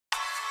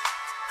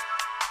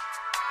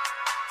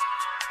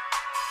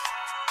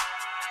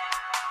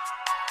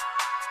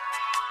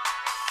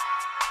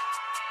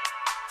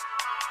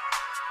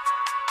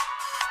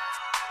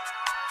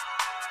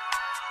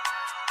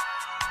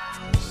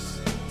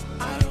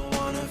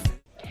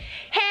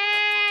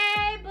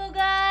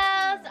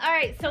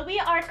Alright, so we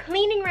are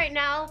cleaning right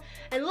now,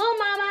 and little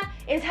mama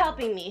is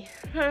helping me.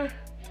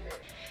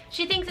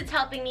 She thinks it's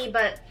helping me,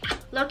 but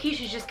low-key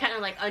she's just kind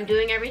of like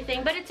undoing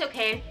everything, but it's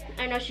okay.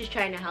 I know she's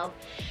trying to help.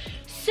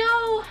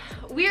 So,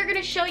 we are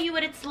gonna show you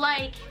what it's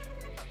like,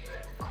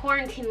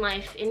 quarantine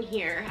life in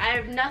here.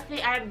 I've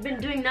been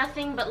doing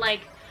nothing but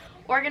like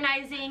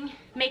organizing,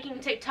 making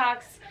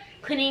TikToks,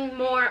 cleaning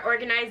more,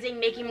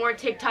 organizing, making more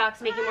TikToks,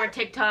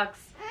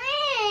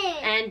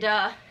 and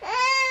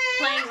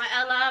playing with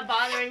Ella,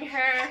 bothering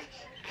her,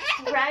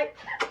 right?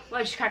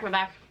 Well, I just cracked my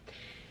back.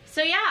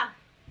 So yeah,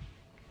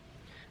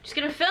 just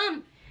gonna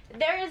film.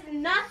 There is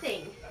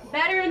nothing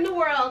better in the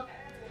world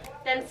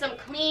than some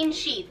clean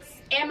sheets.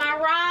 Am I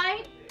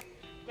right?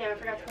 Damn, I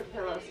forgot to put the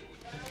pillows.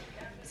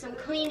 Some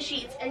clean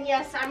sheets, and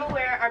yes, I'm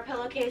aware our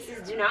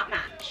pillowcases do not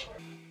match.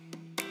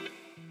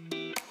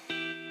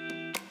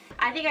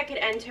 I think I could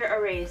enter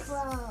a race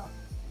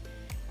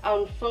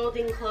on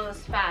folding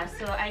clothes fast.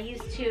 So I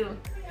used to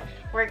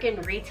work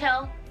in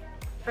retail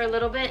for a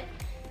little bit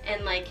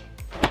and like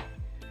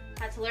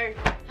had to learn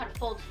how to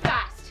fold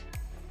fast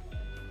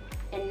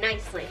and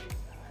nicely.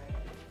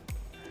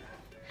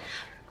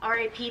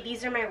 RIP,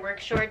 these are my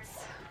work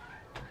shorts.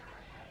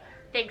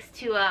 Thanks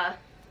to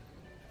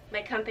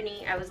my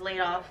company, I was laid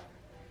off.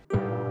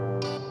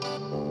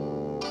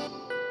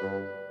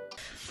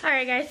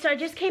 Alright guys, so I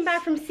just came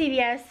back from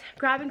CVS,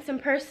 grabbing some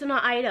personal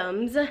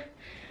items,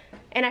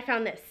 and I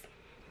found this.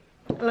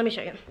 Let me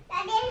show you.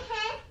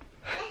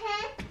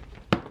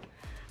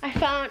 I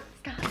found,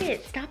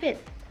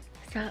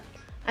 stop.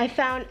 I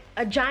found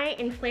a giant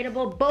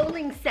inflatable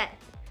bowling set.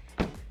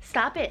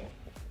 Stop it.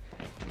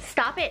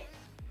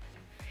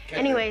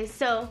 Anyways,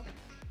 so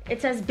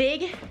it's as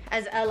big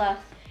as Ella,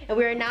 and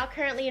we are now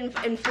currently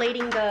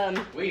inflating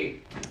the,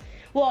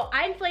 well,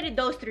 I inflated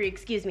those three,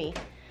 excuse me.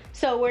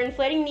 So we're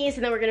inflating these,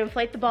 and then we're gonna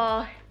inflate the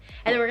ball,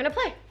 and then we're gonna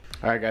play.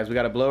 All right, guys, we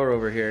got a blower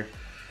over here.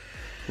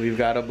 We've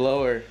got a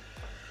blower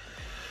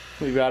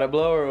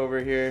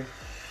over here.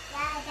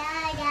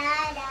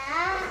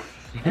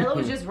 Ella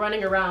was just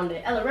running around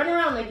it. Ella, run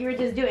around like you were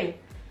just doing.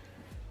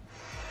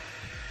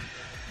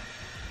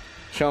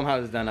 Show them how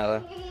it's done,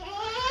 Ella.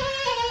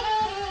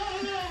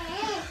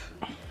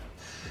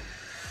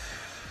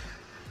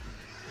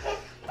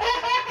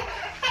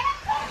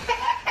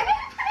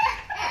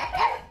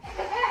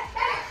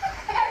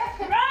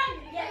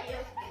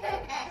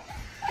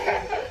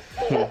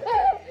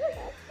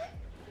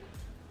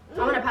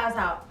 I'm gonna pass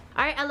out.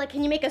 All right, Ella,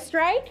 can you make a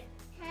strike?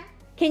 Huh?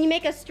 Can you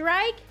make a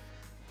strike?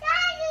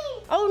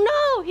 Daddy! Oh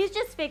no, he's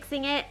just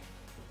fixing it.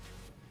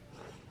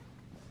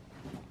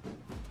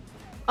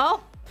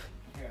 Oh.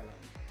 Here, Ella.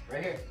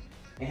 Right here.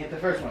 And hit the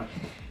first one.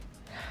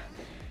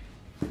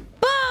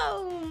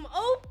 Boom!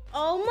 Oh,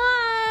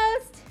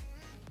 almost.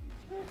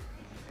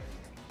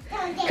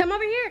 Come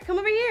over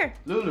here.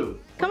 Lulu.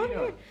 Come over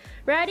here.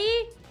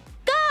 Ready?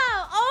 Go!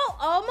 Oh,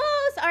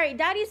 almost. All right,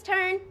 Daddy's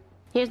turn.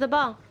 Here's the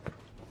ball.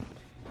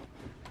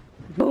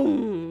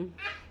 Boom.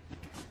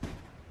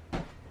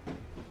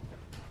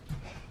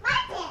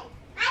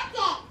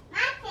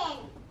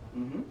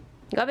 Mm-hmm.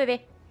 Go,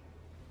 baby.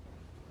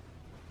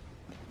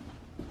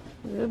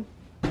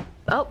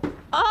 Oh.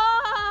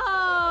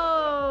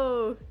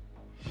 Oh!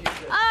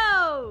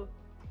 Oh!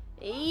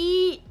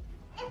 Eat.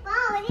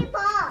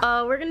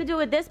 Oh, we're gonna do it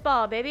with this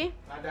ball, baby.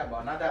 Not that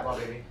ball,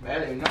 baby.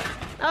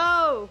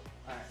 Oh!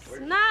 Alright,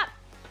 Snap!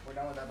 we're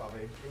done with that ball,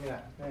 baby. Give me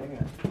that.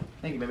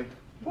 Thank you, baby.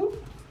 Woo.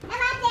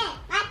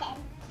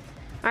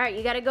 Alright,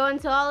 you gotta go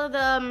until all of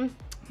the,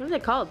 what is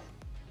it called?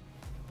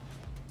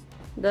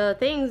 The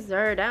things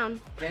are down.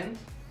 Pins?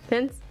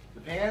 Pins?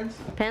 The pans?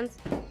 Pins.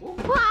 Woo.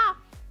 Whoa!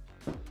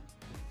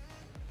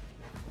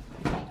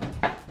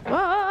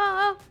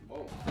 Whoa!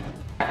 Whoa.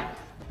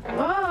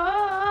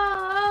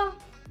 Whoa!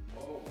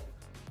 Whoa.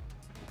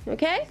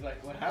 Okay? It's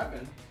like, what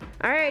happened?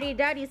 Alrighty,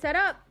 Daddy, set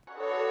up.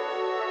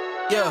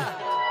 Yeah.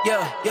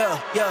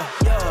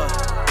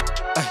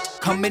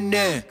 Coming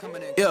in,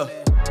 yeah.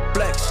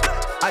 Flex,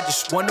 I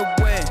just wanna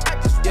win,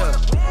 yeah.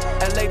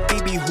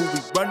 LABB, who we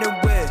running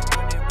with,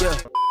 yeah.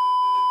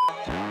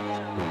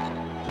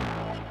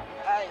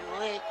 I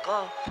wake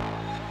up,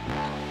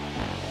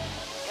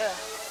 yeah.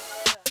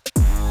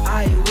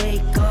 I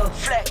wake up,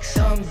 flex,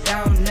 thumbs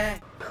down now.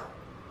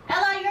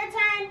 Ella, your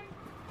turn.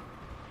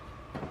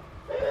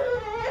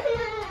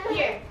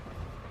 Here,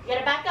 you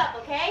gotta back up,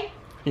 okay?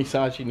 He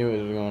saw she knew what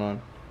was going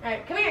on. All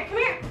right, come here.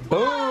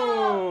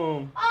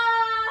 Boom!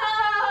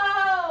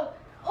 Oh!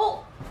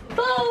 Oh!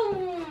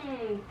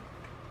 Boom!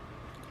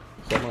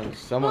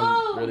 Someone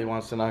Boom! really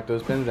wants to knock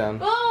those pins down.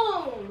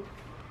 Boom!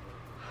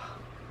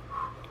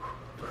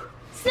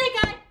 Snake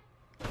eye!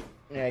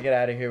 Yeah, get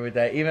out of here with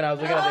that. Even I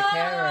was looking at the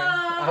camera.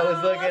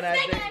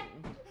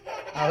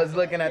 I was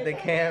looking at the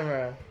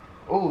camera.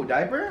 Oh,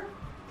 diaper?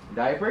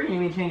 Diaper? You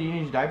need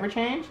your diaper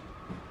change?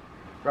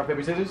 Rock,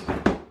 paper, scissors?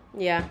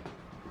 Yeah.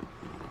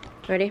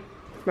 Ready?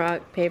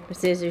 Rock, paper,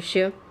 scissors,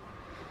 shoe.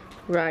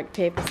 Rock,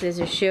 paper,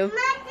 scissors, shoe.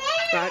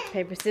 Rock,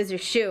 paper,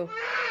 scissors, shoe.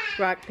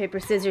 Rock, paper,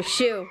 scissors,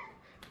 shoe.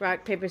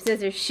 Rock, paper,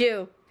 scissors,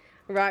 shoe.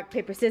 Rock,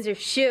 paper, scissors,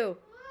 shoe.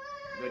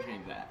 Go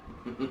change that.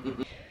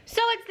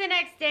 So it's the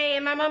next day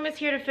and my mom is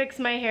here to fix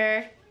my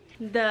hair.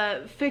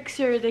 The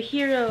fixer, the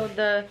hero,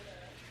 the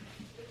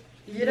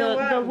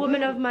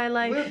woman of my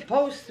life. We'll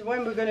post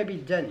when we're gonna be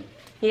done.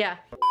 Yeah.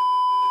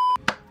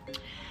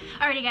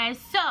 Alrighty guys,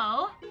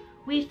 so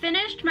we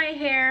finished my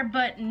hair,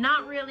 but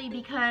not really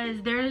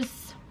because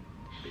there's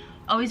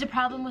always a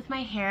problem with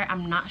my hair.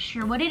 I'm not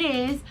sure what it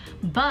is,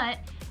 but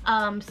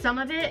some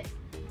of it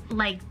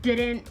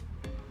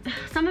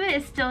some of it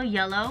is still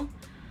yellow.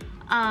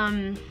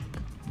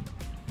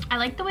 I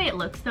like the way it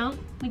looks though.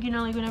 Like, you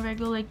know, like whenever I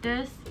go like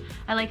this,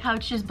 I like how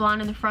it's just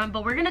blonde in the front,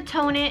 but we're gonna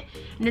tone it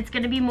and it's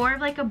gonna be more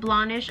of like a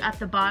blondish at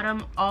the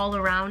bottom all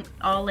around,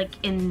 all like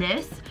in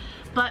this.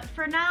 But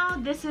for now,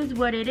 this is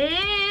what it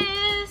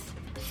is.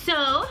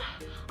 So,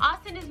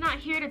 Austin is not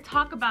here to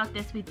talk about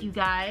this with you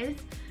guys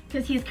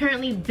because he's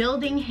currently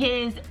building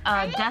his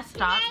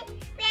desktop.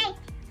 Wait,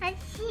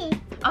 let's see.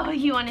 Oh,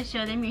 you want to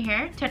show them your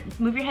hair?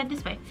 Move your head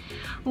this way.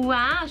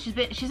 Wow,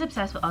 she's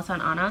obsessed with Elsa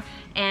and Anna,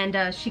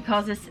 and she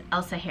calls this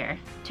Elsa hair.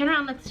 Turn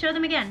around, let's show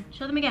them again.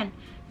 Show them again.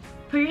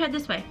 Put your head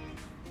this way.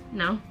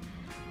 No,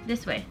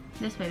 this way,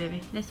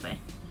 baby, this way.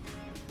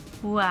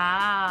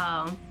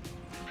 Wow.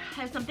 I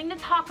have something to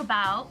talk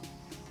about.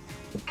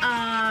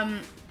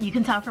 You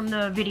can tell from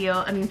the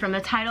video, I mean from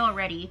the title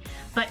already,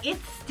 but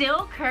it's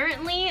still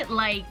currently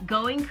like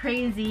going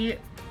crazy.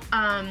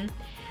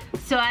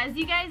 So as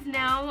you guys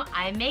know,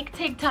 I make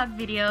TikTok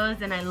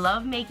videos and I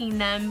love making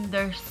them.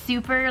 They're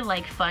super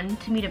like fun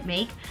to me to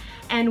make.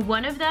 And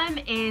one of them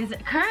is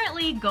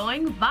currently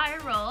going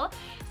viral.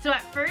 So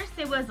at first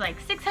it was like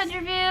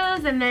 600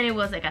 views, and then it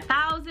was like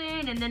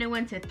 1,000, and then it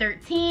went to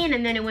 13,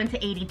 and then it went to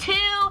 82,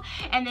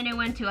 and then it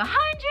went to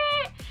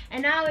 100,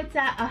 and now it's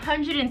at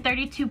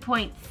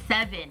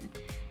 132.7.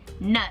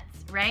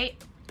 Nuts,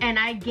 right? And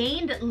I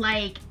gained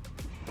like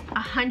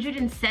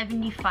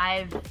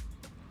 175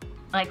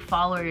 like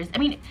followers. I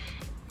mean,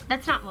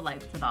 that's not what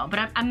life's about,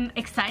 but I'm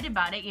excited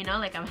about it, you know,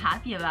 like I'm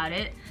happy about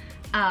it.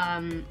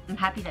 I'm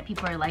happy that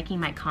people are liking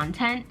my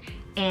content,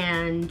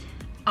 and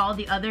all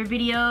the other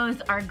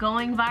videos are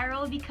going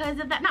viral because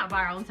of that. Not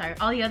viral, I'm sorry.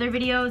 All the other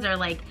videos are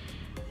like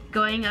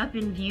going up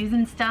in views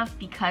and stuff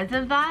because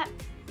of that.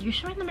 You're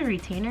showing them a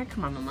retainer?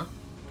 Come on, mama.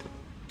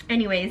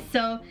 Anyways,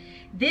 so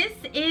this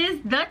is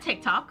the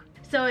TikTok.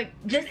 So it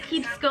just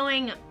keeps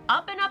going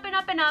up and up and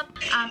up and up.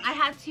 I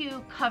had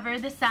to cover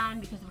the sound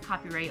because of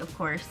copyright, of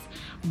course.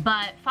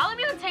 But follow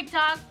me on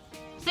TikTok.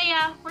 So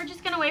yeah, we're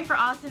just gonna wait for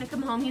Austin to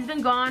come home. He's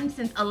been gone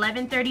since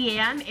 11:30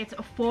 a.m. It's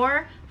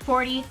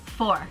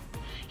 4:44.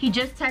 He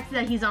just texted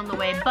that he's on the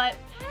way, but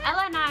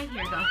Ella and I,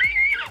 here you go.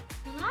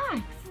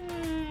 Relax.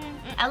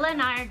 Ella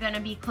and I are gonna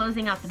be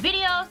closing out the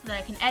video so that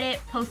I can edit,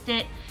 post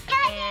it,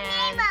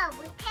 and...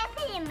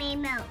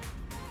 Memo.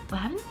 What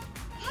happened?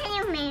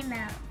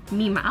 Memo.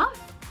 Me Mouse?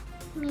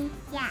 Me,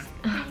 yeah,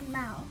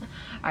 Memo.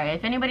 Alright,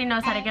 if anybody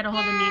knows how to get a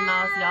hold of Me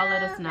Mouse, y'all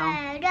let us know.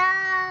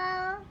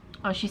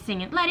 Oh, she's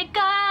singing. Let it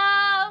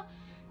go!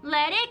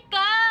 Let it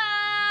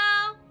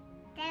go!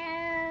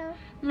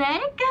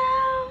 Let it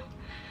go!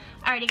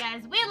 Alrighty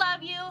guys, we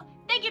love you.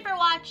 Thank you for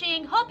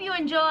watching. Hope you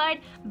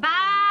enjoyed.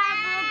 Bye!